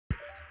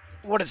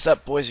What is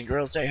up, boys and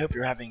girls? I hope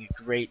you're having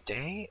a great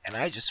day, and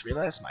I just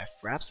realized my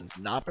Fraps has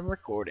not been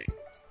recording.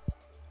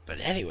 But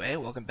anyway,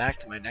 welcome back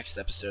to my next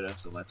episode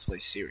of the Let's Play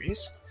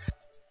series.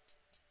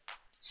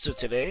 So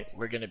today,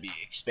 we're going to be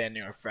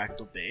expanding our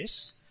fractal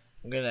base.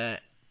 I'm going to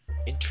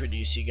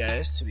introduce you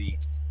guys to the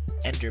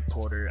Ender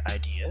Porter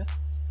idea.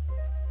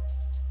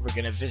 We're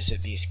going to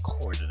visit these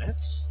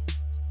coordinates.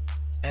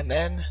 And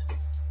then,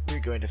 we're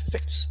going to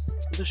fix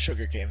the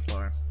sugarcane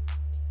farm.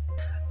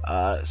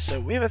 So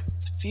we have a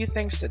few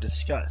things to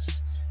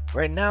discuss.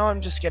 Right now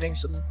I'm just getting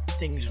some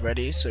things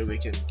ready so we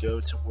can go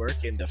to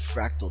work in the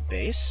fractal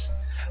base.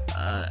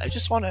 I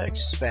just want to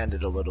expand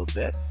it a little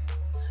bit.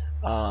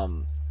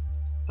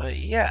 But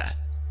yeah,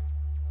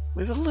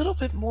 we have a little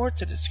bit more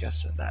to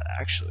discuss than that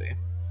actually.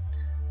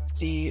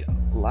 The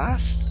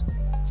last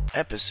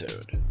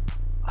episode,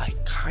 I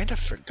kind of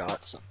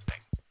forgot something.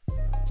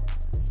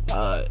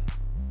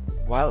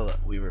 While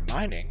we were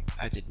mining,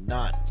 I did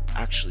not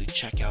actually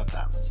check out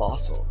that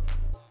fossil.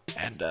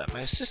 And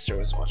my sister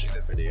was watching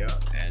the video,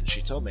 and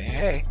she told me,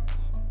 hey,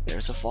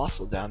 there's a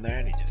fossil down there,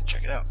 and you need to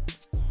check it out.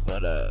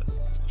 But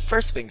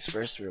first things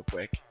first, real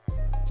quick,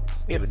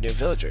 we have a new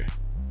villager.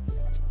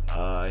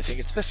 I think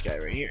it's this guy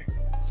right here.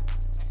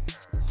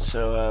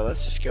 So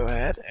let's just go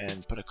ahead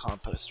and put a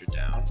composter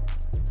down.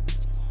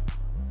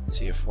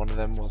 See if one of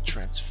them will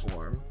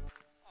transform.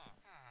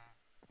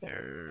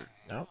 There,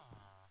 no.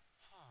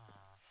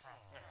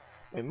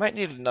 We might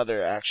need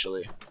another,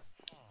 actually.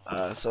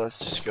 So let's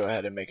just go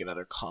ahead and make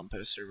another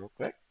composter real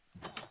quick.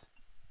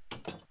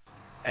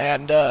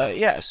 And,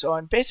 yeah, so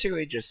I'm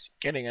basically just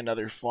getting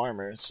another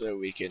farmer so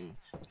we can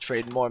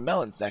trade more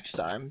melons next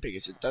time,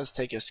 because it does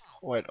take us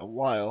quite a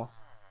while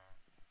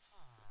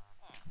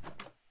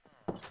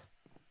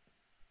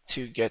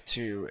to get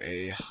to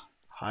a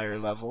higher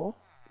level.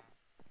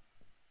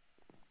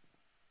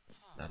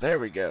 Now there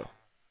we go.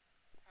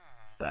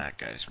 That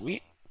guy's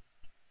wheat.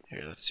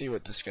 Here, let's see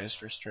what this guy's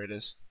first trade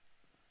is.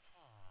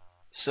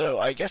 So,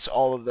 I guess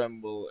all of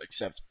them will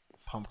accept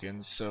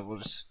pumpkins, so we'll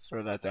just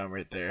throw that down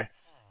right there,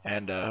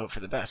 and hope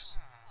for the best.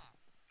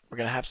 We're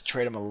gonna have to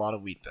trade him a lot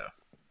of wheat, though.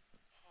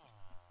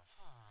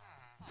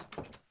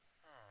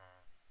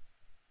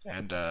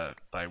 And,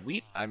 by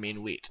wheat, I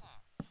mean wheat.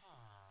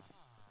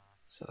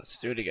 So let's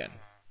do it again.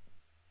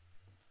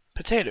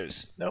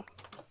 Potatoes, nope.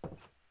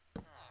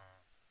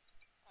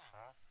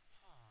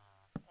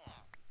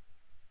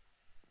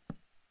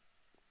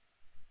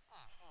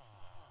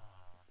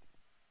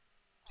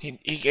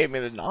 He gave me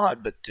the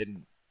nod, but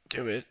didn't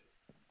do it.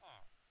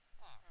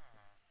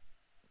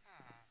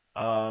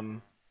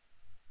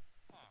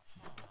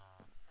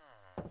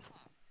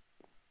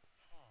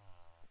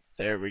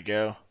 There we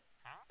go.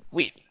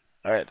 Wheat.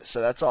 Alright, so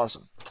that's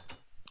awesome.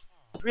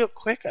 Real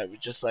quick, I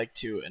would just like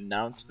to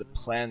announce the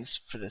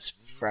plans for this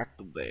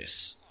fractal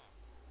base.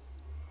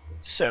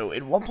 So,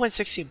 in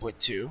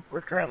 1.16.2,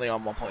 we're currently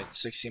on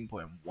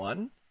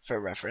 1.16.1, for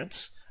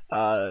reference.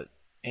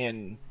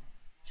 In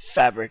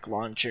Fabric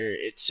Launcher,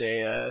 it's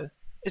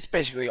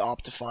basically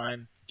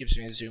Optifine, gives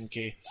me a zoom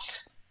key.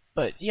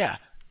 But yeah,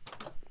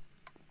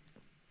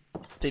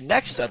 the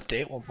next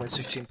update,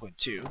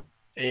 1.16.2,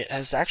 it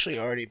has actually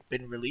already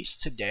been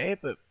released today,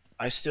 but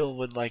I still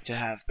would like to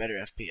have better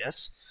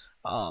FPS.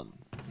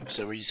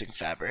 So we're using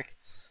Fabric.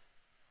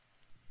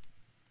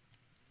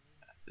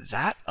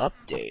 That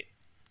update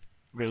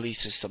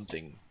releases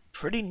something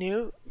pretty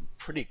new,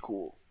 pretty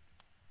cool.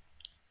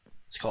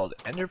 It's called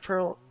Ender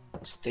Pearl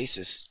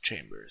Stasis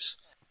Chambers.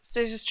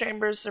 Stasis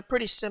chambers are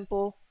pretty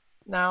simple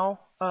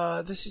now.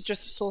 This is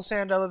just a soul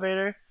sand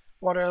elevator,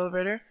 water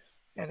elevator,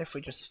 and if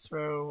we just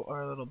throw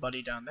our little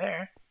buddy down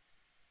there,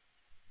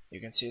 you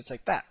can see it's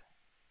like that.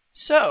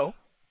 So,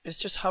 it's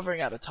just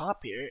hovering at the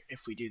top here.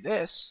 If we do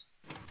this,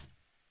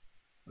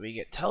 we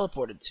get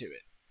teleported to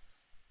it.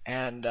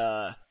 And,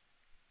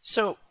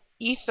 so,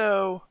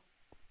 Etho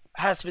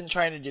has been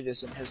trying to do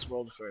this in his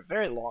world for a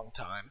very long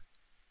time.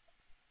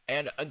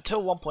 And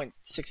until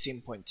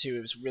 1.16.2, it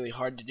was really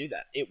hard to do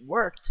that. It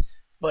worked,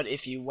 but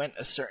if you went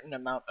a certain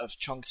amount of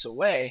chunks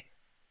away,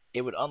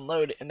 it would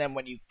unload, and then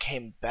when you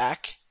came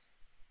back,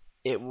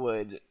 it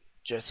would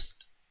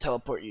just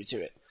teleport you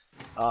to it.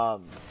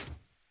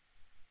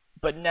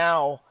 But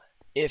now,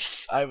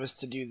 if I was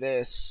to do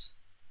this,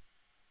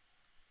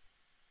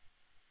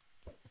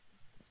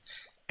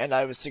 and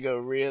I was to go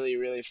really,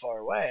 really far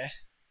away,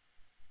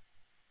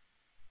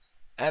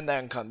 and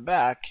then come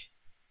back,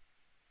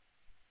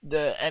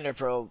 the Ender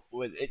Pearl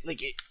would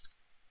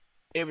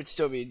it would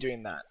still be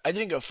doing that. I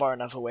didn't go far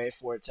enough away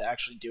for it to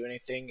actually do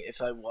anything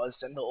if I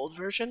was in the old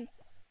version,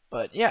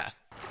 but yeah.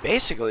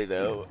 Basically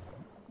though,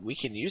 we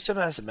can use them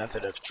as a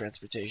method of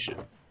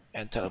transportation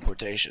and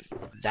teleportation.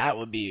 That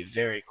would be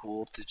very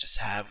cool to just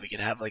have. We could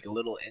have like a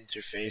little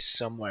interface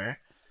somewhere,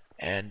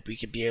 and we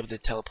could be able to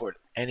teleport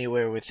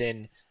anywhere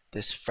within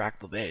this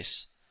fractal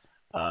base.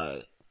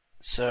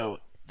 So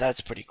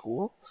that's pretty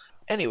cool.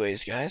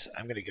 Anyways, guys,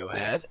 I'm going to go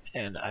ahead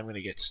and I'm going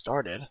to get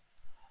started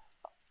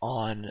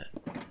on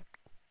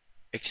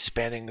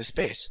expanding the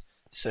space.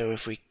 So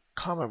if we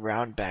come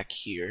around back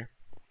here,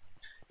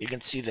 you can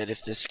see that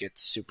if this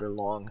gets super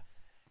long,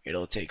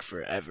 it'll take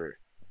forever,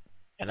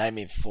 and I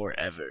mean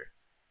forever,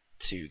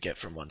 to get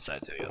from one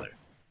side to the other.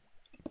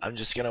 I'm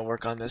just gonna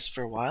work on this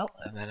for a while,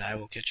 and then I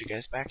will get you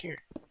guys back here.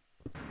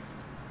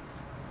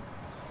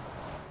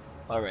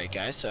 Alright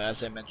guys, so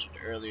as I mentioned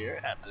earlier,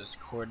 at those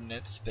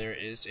coordinates there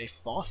is a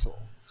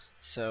fossil.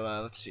 So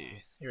let's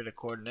see, here are the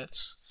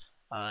coordinates.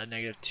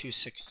 Negative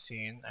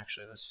 216,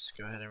 actually let's just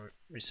go ahead and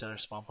reset our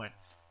spawn point.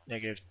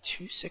 Negative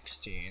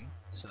 216,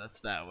 so that's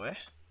that way.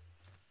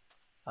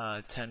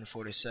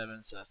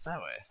 1047, so that's that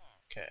way.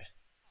 Okay.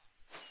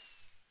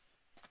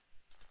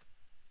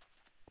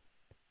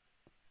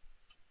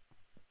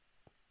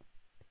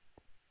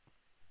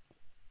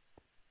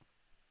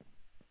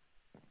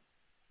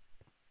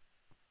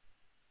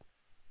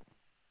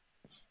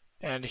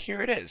 And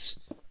here it is.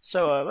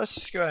 So let's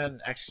just go ahead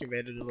and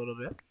excavate it a little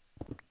bit.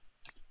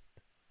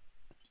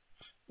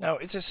 Now,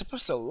 is it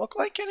supposed to look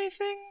like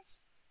anything?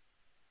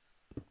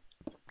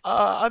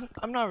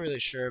 I'm not really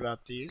sure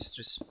about these.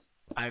 Just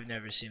I've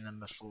never seen them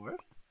before.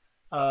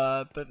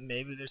 But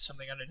maybe there's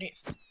something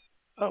underneath.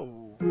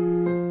 Oh.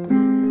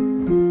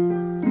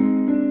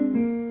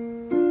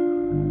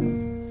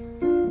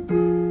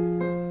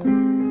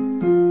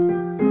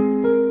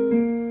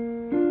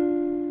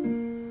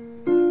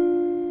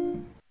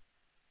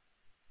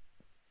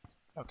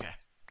 Okay.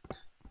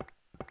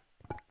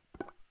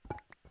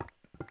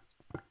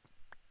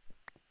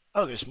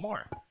 Oh, there's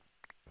more.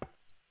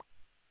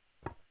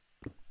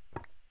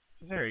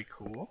 Very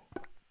cool.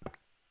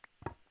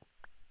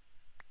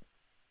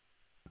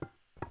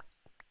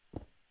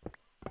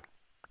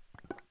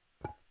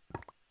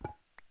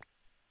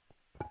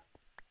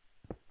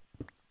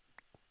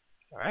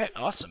 Alright,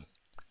 awesome.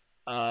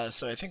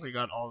 So I think we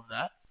got all of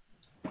that.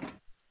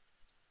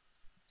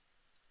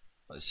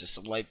 Let's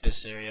just light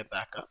this area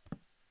back up.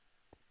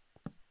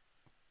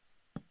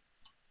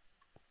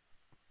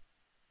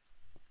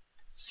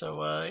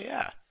 So,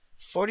 yeah.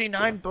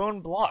 49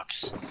 bone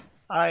blocks.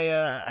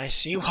 I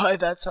see why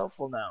that's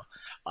helpful now.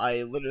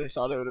 I literally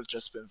thought it would have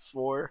just been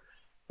 4,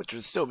 which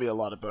would still be a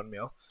lot of bone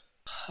meal.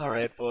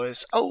 Alright,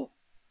 boys. Oh!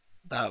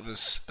 That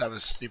was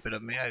stupid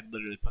of me. I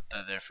literally put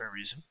that there for a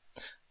reason.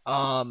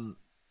 I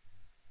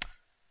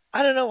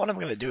don't know what I'm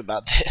gonna do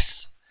about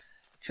this.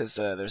 Because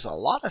there's a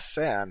lot of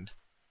sand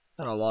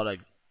and a lot of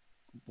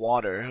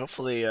water.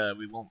 Hopefully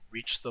we won't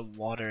reach the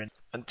water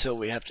until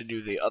we have to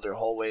do the other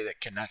hallway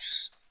that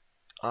connects.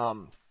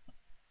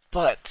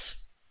 But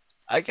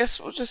I guess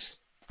we'll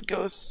just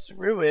go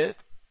through it,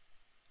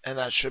 and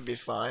that should be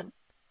fine.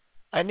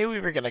 I knew we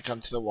were gonna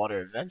come to the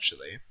water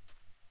eventually,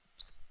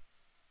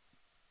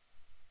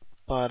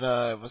 but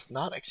I was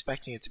not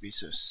expecting it to be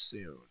so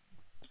soon.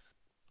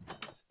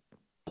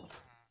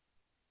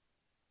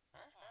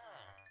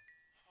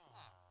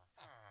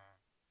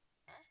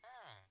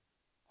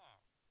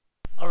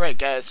 Alright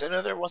guys, I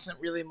know there wasn't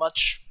really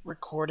much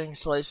recording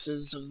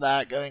slices of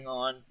that going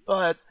on,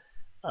 but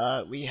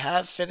we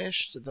have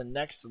finished the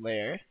next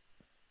layer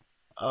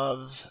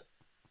of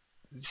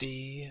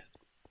the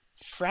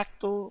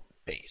fractal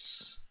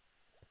base.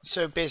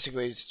 So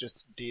basically it's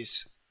just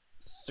these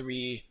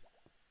 3,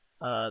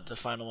 the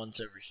final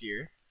ones over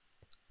here.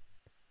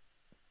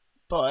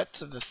 But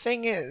the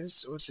thing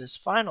is, with this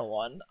final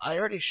one, I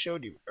already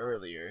showed you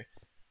earlier,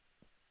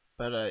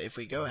 but if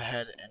we go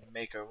ahead and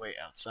make our way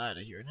outside,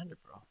 I hear an ender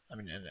pearl. I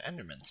mean, an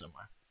enderman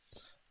somewhere.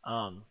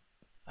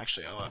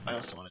 Actually, I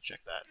also want to check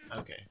that.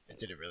 Okay, it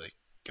didn't really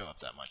go up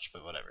that much,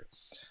 but whatever.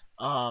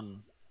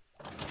 And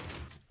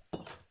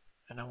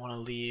I want to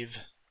leave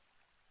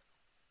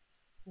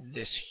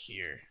this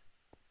here.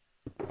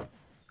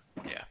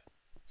 Yeah.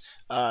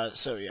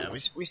 So yeah,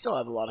 we still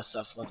have a lot of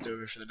stuff left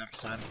over for the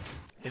next time.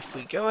 If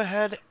we go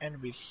ahead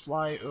and we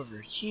fly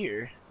over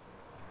here,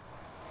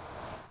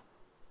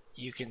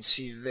 you can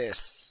see this.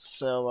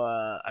 So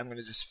I'm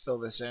gonna just fill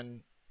this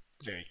in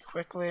very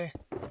quickly.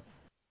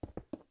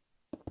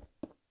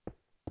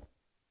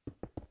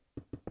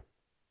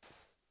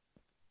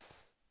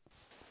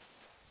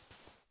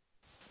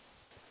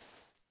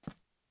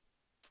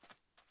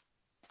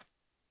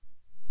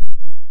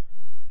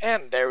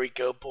 And there we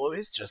go,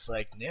 boys, just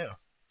like new.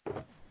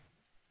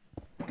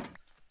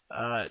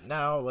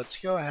 Now let's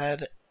go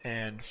ahead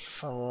and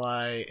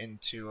fly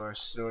into our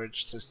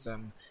storage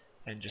system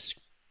and just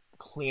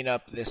clean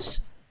up this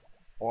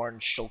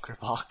orange shulker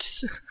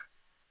box.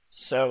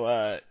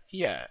 So,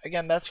 yeah,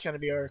 again, that's going to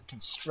be our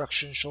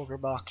construction shulker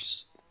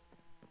box.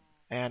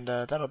 And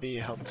that'll be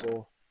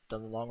helpful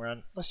in the long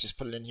run. Let's just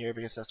put it in here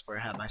because that's where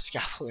I had my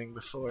scaffolding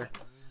before.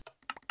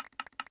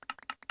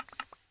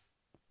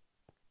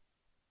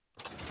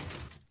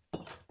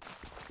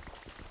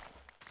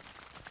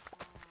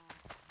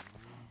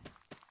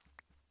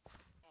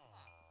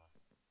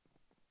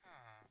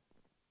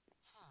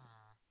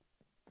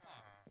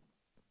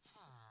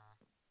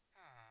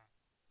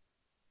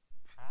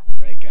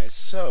 Right guys,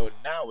 so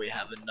now we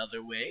have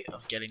another way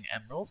of getting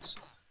emeralds.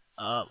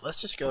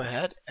 Let's just go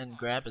ahead and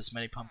grab as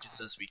many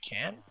pumpkins as we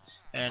can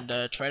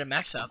and try to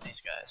max out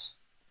these guys.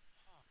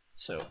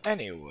 So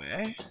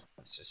anyway,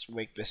 let's just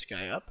wake this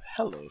guy up.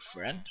 Hello,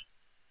 friend.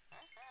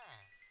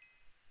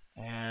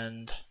 And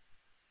And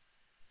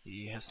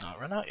he has not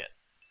run out yet.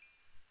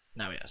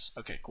 Now he has.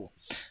 Okay, cool.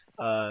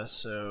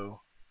 So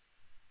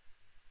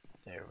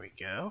there we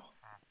go.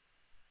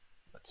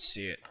 Let's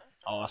see it.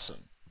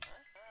 Awesome.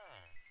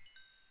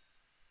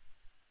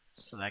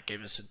 So that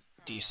gave us a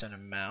decent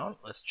amount.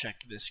 Let's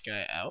check this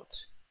guy out.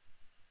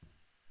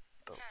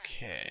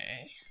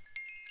 Okay.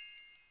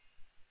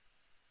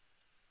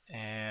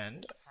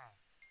 And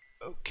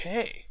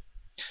okay.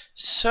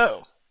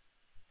 So,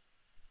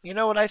 you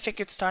know what I think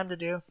it's time to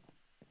do?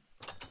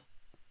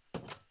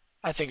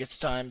 I think it's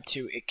time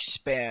to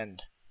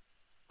expand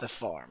the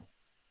farm.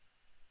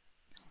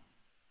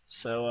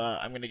 So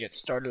I'm going to get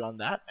started on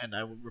that, and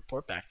I will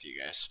report back to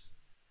you guys.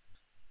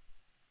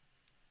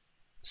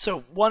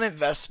 So one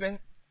investment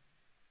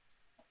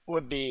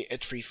would be a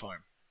tree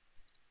farm,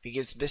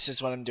 because this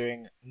is what I'm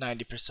doing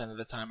 90% of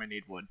the time I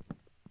need wood.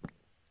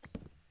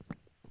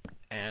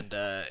 And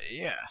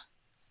yeah,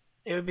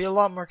 it would be a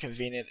lot more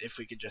convenient if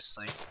we could just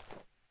like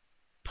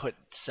put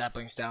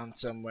saplings down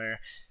somewhere.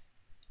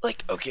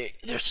 Like, okay,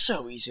 they're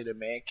so easy to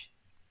make,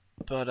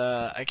 but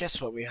I guess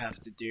what we have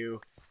to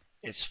do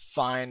is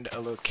find a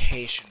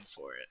location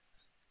for it.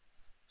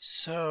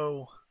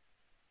 So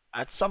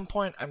at some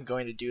point I'm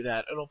going to do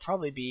that. It'll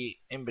probably be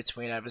in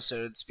between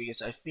episodes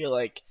because I feel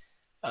like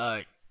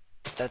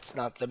that's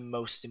not the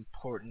most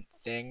important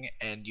thing,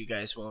 and you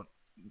guys won't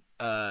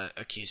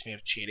accuse me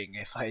of cheating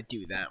if I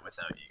do that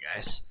without you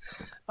guys.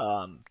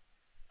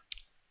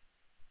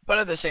 But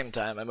at the same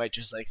time, I might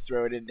just like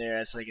throw it in there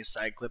as like a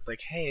side clip,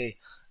 like, hey,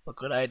 look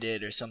what I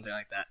did, or something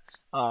like that.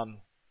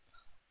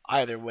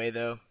 Either way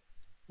though,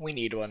 we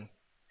need one,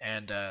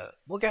 and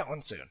we'll get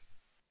one soon.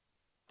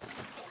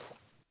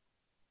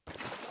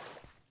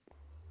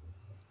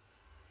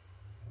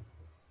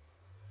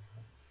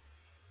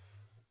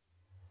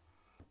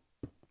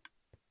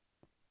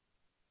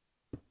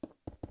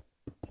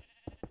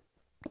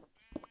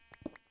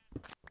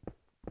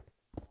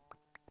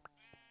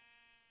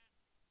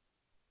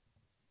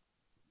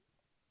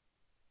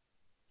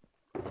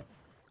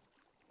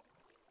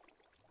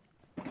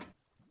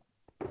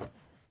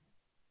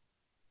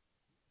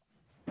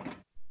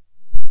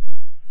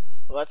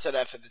 Well, that's an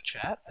F in the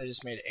chat. I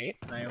just made 8,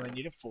 and I only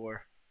needed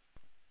 4.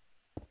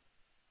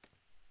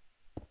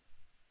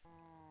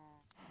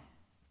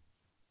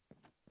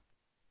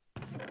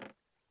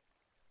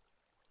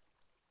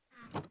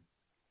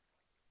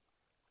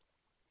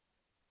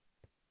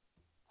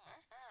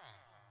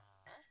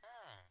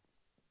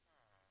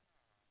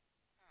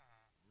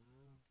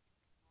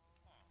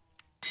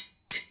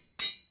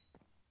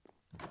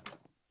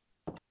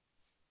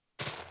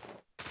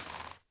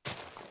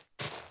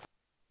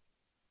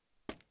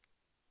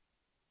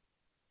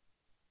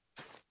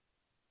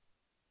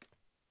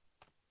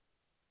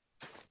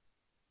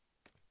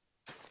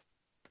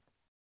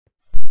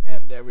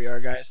 And there we are,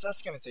 guys.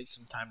 That's going to take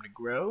some time to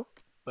grow,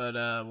 but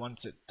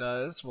once it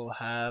does, we'll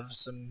have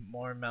some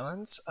more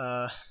melons.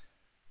 I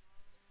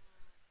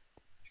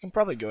can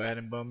probably go ahead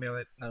and bone meal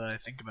it now that I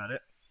think about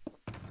it.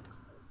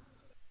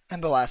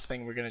 And the last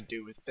thing we're going to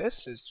do with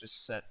this is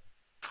just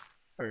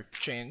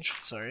change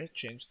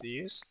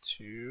these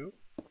to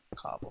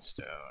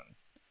cobblestone.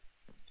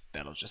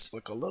 That'll just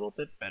look a little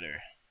bit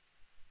better.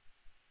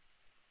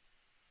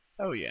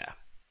 Oh yeah.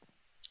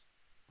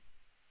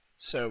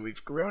 So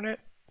we've grown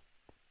it,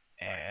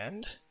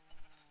 and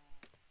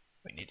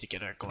we need to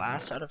get our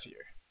glass out of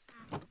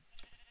here.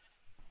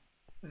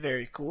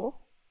 Very cool.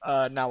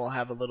 Now we'll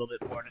have a little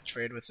bit more to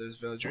trade with those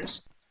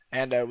villagers,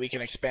 and we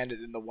can expand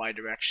it in the Y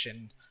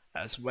direction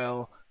as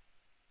well,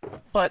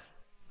 but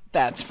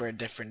that's for a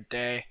different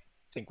day.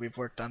 I think we've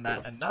worked on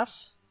that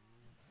enough.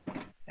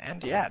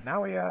 And yeah,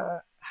 now we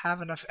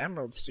have enough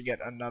emeralds to get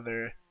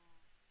another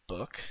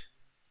book.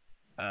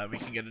 We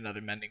can get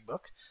another mending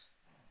book,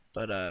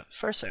 but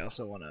first I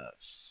also want to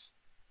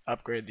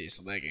upgrade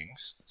these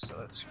leggings. So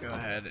let's go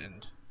ahead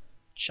and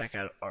check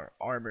out our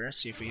armor,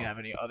 see if we have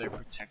any other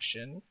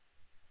protection.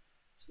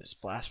 So there's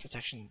blast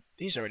protection.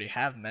 These already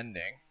have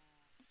mending,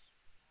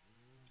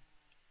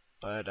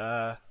 but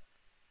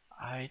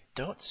I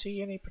don't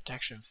see any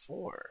protection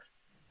 4.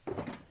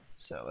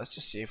 So let's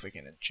just see if we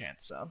can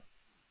enchant some.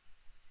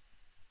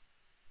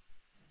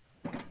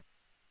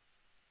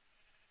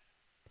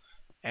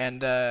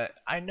 And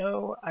I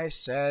know I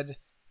said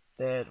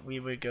that we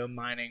would go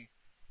mining,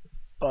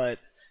 but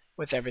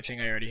with everything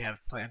I already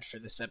have planned for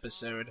this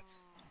episode,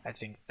 I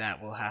think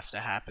that will have to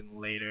happen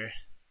later.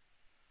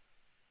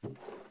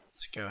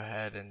 Let's go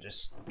ahead and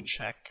just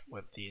check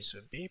what these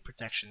would be.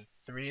 Protection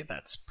 3,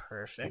 that's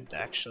perfect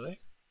actually.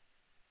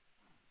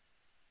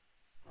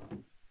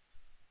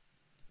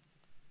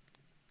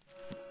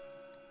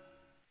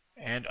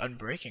 And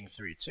Unbreaking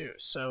 3 too.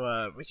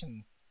 So we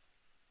can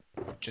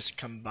just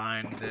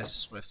combine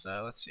this with,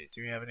 let's see,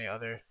 do we have any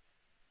other?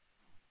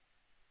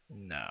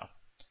 No.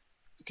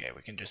 Okay,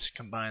 we can just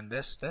combine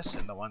this,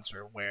 and the ones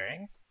we're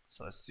wearing.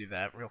 So let's do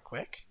that real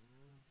quick.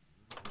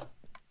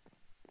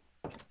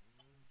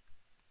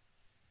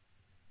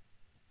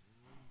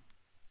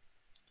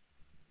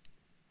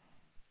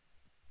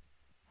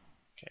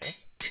 Okay.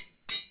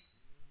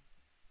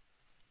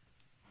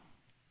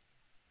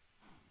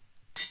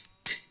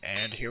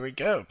 And here we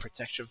go,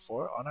 protection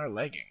 4 on our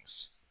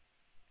leggings.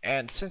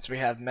 And since we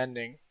have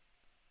mending,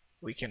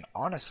 we can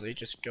honestly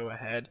just go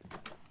ahead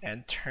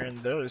and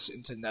turn those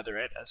into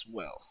netherite as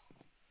well.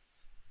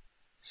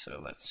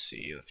 So let's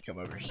see, let's come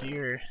over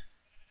here,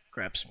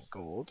 grab some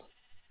gold,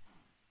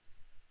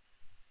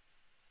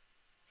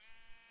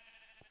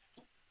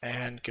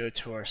 and go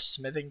to our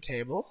smithing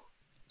table.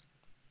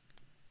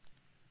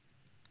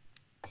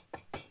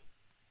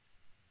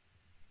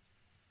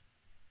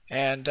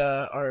 And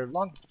our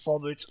long fall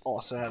boots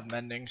also have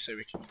mending, so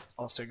we can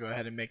also go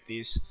ahead and make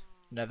these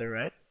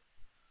netherite.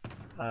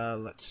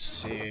 Let's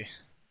see.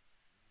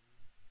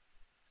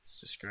 Let's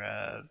just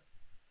grab,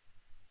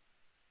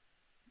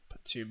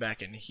 put 2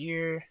 back in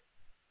here,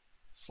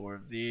 4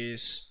 of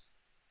these.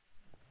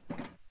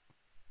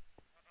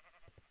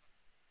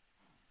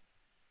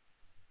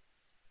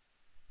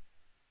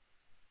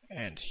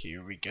 And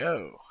here we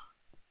go.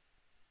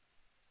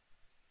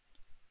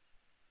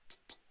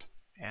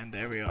 And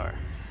there we are.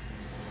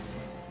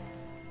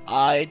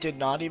 I did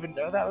not even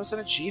know that was an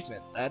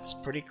achievement. That's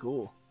pretty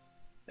cool.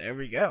 There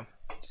we go.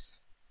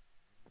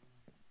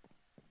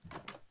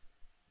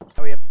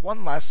 Now we have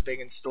one last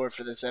thing in store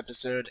for this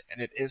episode, and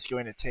it is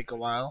going to take a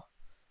while.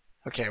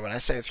 Okay, when I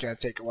say it's going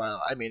to take a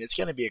while, I mean it's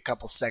going to be a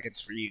couple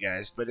seconds for you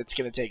guys, but it's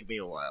going to take me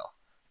a while.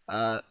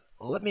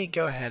 Let me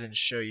go ahead and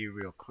show you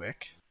real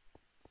quick.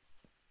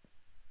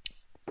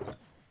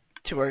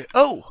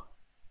 Oh!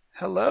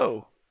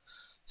 Hello!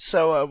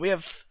 So, we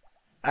have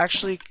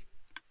actually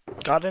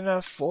gotten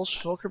a full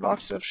shulker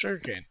box of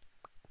sugarcane.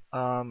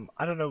 I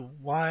don't know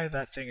why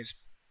that thing is...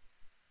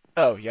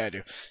 Oh, yeah, I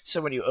do.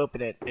 So when you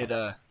open it, it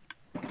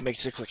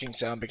makes a clicking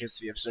sound because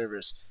of the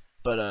observers.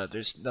 But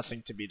there's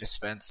nothing to be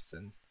dispensed,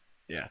 and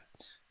yeah.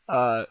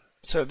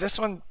 So this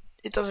one,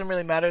 it doesn't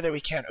really matter that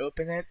we can't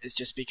open it. It's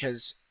just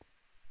because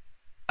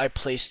I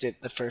placed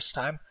it the first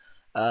time.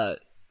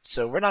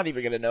 So we're not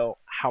even going to know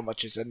how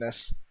much is in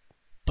this.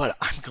 But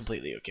I'm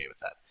completely okay with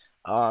that.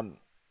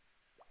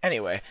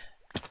 Anyway,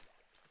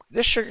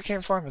 this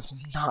sugarcane farm is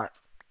not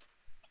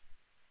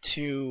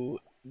too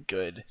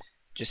good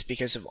just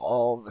because of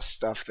all the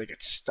stuff that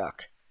gets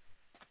stuck.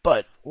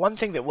 But one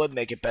thing that would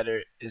make it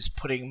better is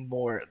putting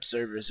more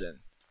observers in.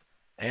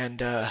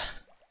 And, I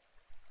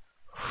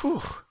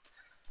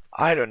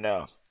don't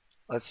know.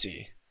 Let's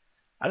see.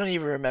 I don't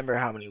even remember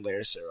how many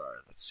layers there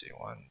are. Let's see.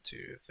 1,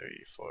 2,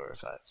 3, 4,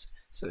 5.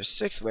 So there's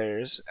 6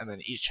 layers, and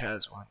then each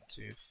has 1,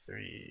 2,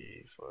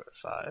 3, 4,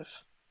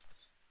 5.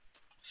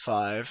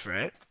 5,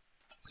 right?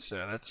 So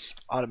that's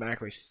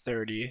automatically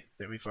 30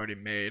 that we've already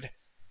made.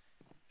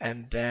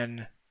 And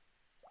then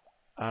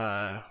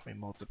we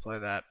multiply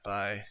that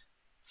by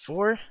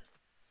 4.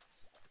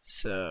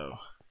 So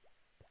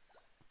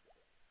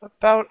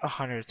about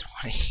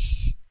 120.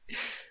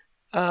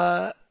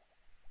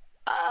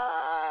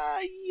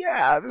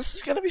 Yeah, this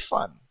is gonna be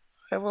fun.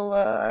 I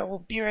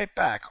will be right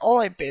back. All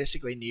I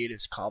basically need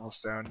is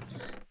cobblestone,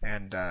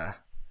 and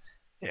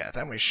yeah,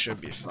 then we should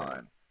be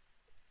fine.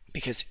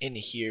 Because in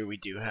here we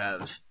do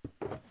have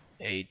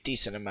a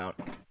decent amount.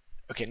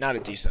 Okay, not a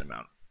decent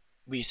amount.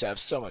 We used to have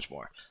so much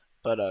more,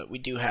 but we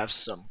do have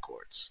some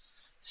quartz.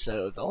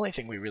 So the only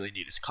thing we really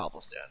need is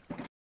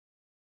cobblestone.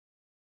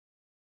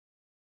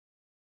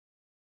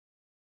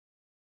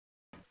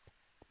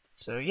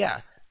 So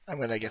yeah, I'm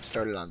gonna get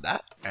started on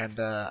that, and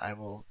I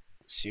will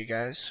see you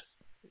guys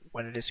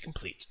when it is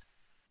complete.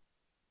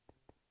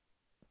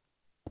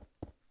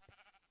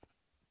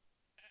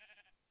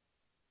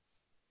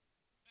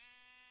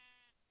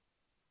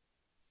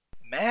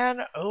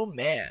 Man, oh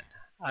man,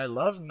 I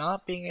love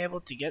not being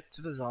able to get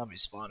to the zombie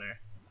spawner.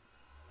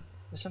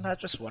 Isn't that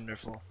just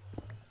wonderful?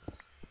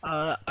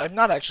 I'm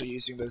not actually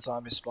using the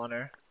zombie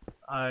spawner.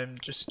 I'm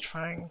just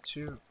trying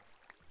to...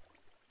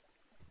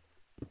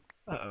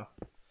 Uh-oh.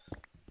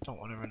 Don't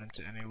want to run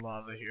into any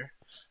lava here.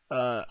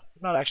 I'm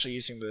not actually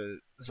using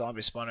the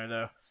zombie spawner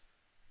though.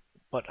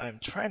 What I'm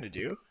trying to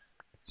do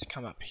is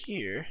come up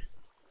here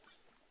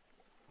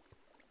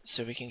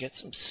so we can get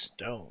some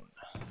stone.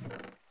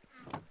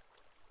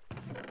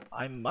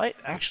 I might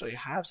actually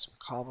have some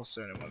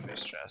cobblestone in one of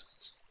these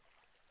chests.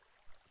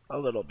 A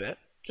little bit.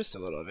 Just a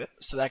little bit.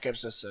 So that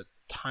gives us a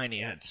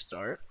tiny head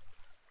start.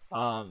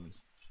 Either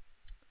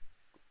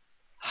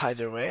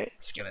way,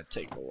 it's gonna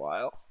take a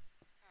while.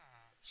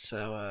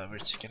 So we're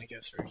just gonna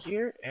go through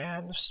here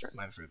and start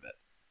mine for a bit.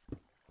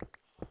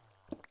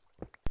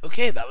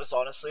 Okay, that was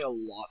honestly a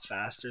lot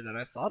faster than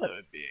I thought it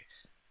would be.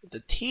 The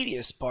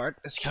tedious part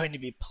is going to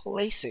be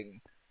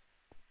placing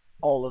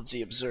all of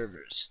the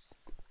observers.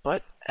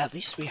 But at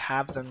least we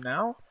have them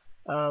now.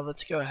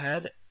 Let's go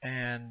ahead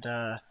and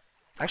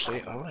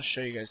actually I want to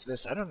show you guys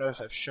this. I don't know if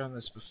I've shown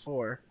this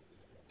before,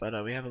 but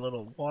we have a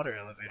little water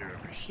elevator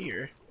over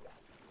here.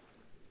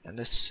 And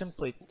this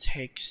simply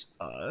takes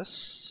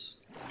us,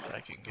 if I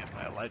can get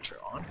my elytra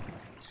on,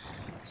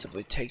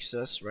 simply takes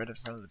us right in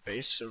front of the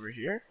base over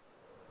here.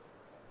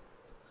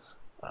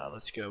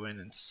 Let's go in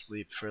and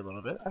sleep for a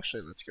little bit.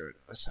 Actually, let's go to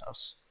this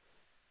house.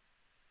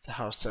 The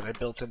house that I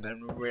built and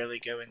then rarely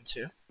go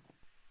into.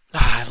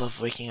 I love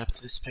waking up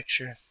to this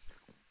picture.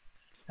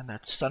 And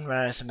that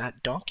sunrise and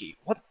that donkey.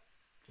 What?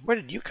 Where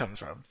did you come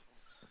from?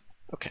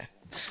 Okay.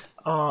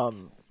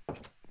 And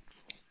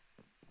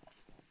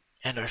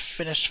our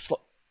finished floor.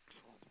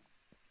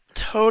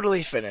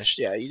 Totally finished.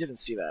 Yeah, you didn't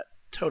see that.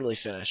 Totally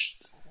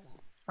finished.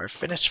 Our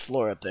finished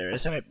floor up there.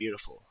 Isn't it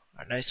beautiful?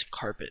 Our nice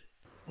carpet.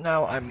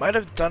 Now, I might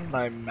have done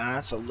my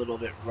math a little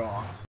bit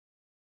wrong.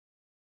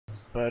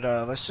 But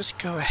let's just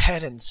go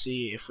ahead and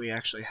see if we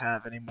actually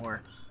have any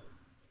more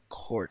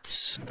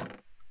quartz.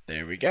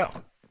 There we go.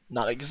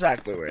 Not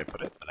exactly where I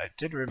put it, but I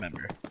did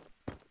remember.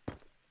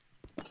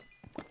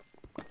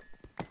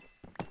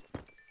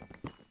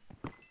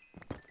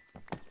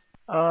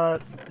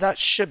 That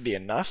should be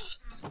enough.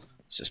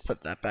 Let's just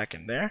put that back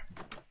in there.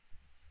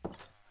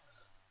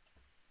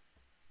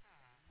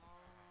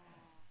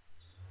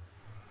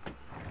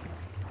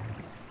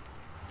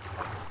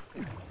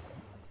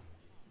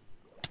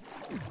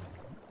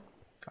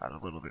 Got a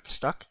little bit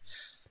stuck.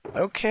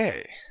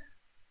 Okay.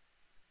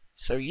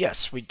 So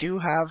yes, we do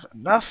have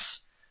enough.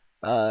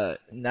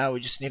 Now we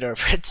just need our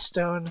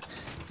redstone.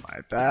 My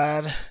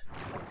bad.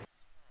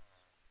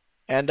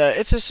 And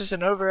if this is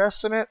an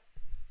overestimate,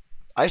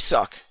 I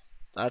suck.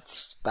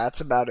 That's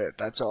about it.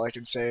 That's all I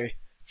can say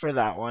for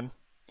that one.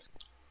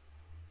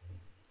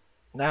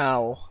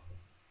 Now,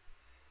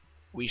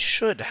 we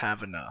should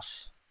have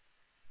enough.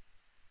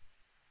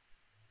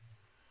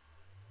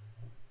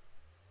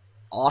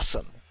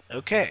 Awesome.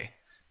 Okay.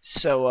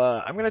 So,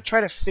 I'm going to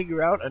try to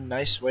figure out a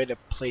nice way to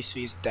place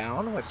these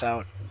down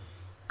without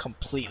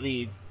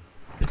completely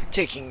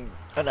taking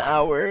an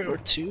hour or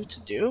two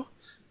to do.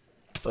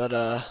 But,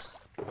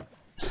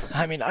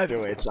 I mean, either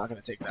way, it's not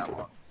going to take that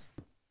long.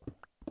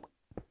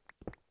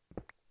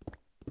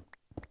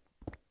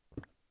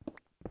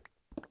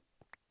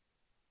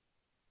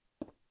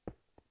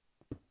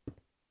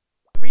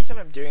 The reason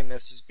I'm doing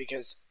this is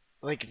because,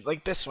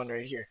 like this one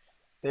right here,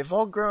 they've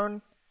all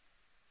grown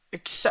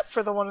except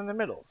for the one in the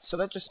middle. So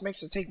that just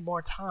makes it take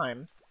more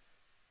time,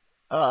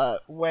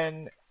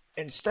 when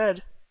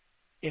instead,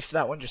 if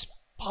that one just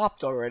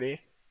popped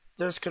already,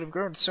 those could have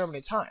grown so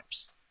many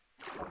times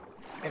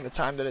in the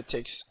time that it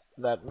takes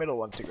that middle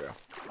one to grow.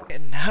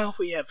 And now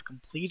we have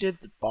completed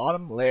the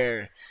bottom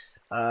layer.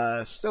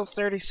 Still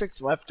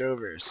 36 left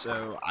over,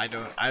 so I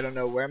don't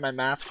know where my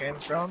math came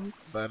from,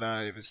 but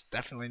it was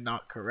definitely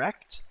not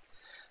correct.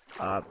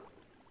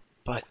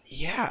 But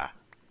yeah,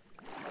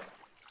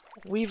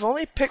 we've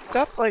only picked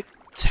up like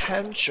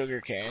 10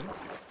 sugarcane,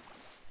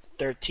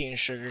 13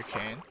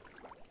 sugarcane.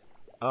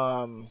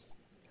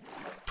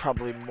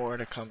 Probably more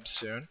to come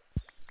soon.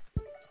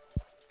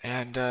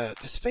 And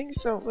this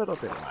thing's a little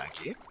bit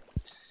laggy,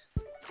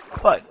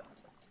 but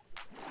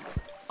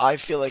I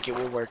feel like it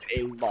will work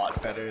a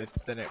lot better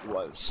than it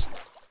was.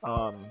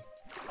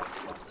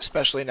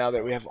 Especially now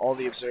that we have all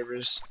the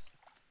observers.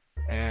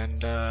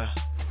 And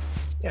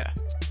yeah,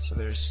 so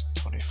there's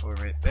 24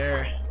 right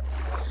there.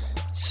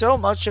 So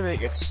much of it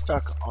gets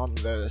stuck on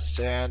the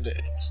sand.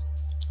 It's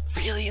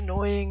really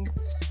annoying,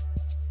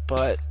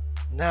 but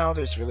now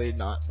there's really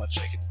not much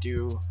I can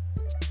do.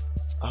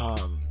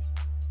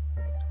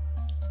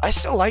 I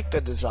still like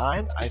the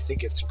design. I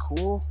think it's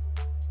cool.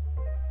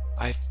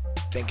 I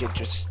think it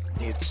just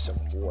needs some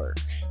work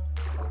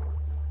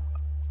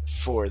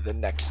for the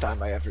next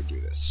time I ever do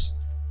this.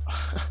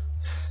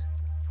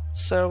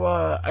 So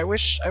I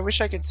wish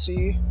I could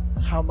see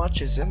how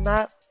much is in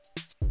that,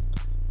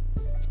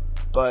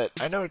 but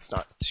I know it's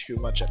not too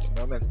much at the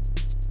moment.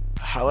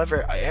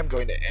 However, I am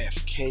going to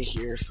AFK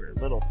here for a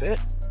little bit,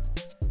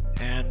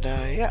 and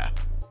yeah.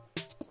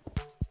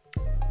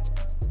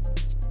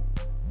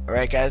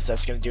 Alright guys,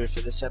 that's going to do it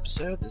for this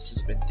episode. This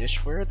has been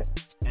Dishward,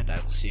 and I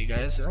will see you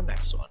guys in the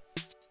next one.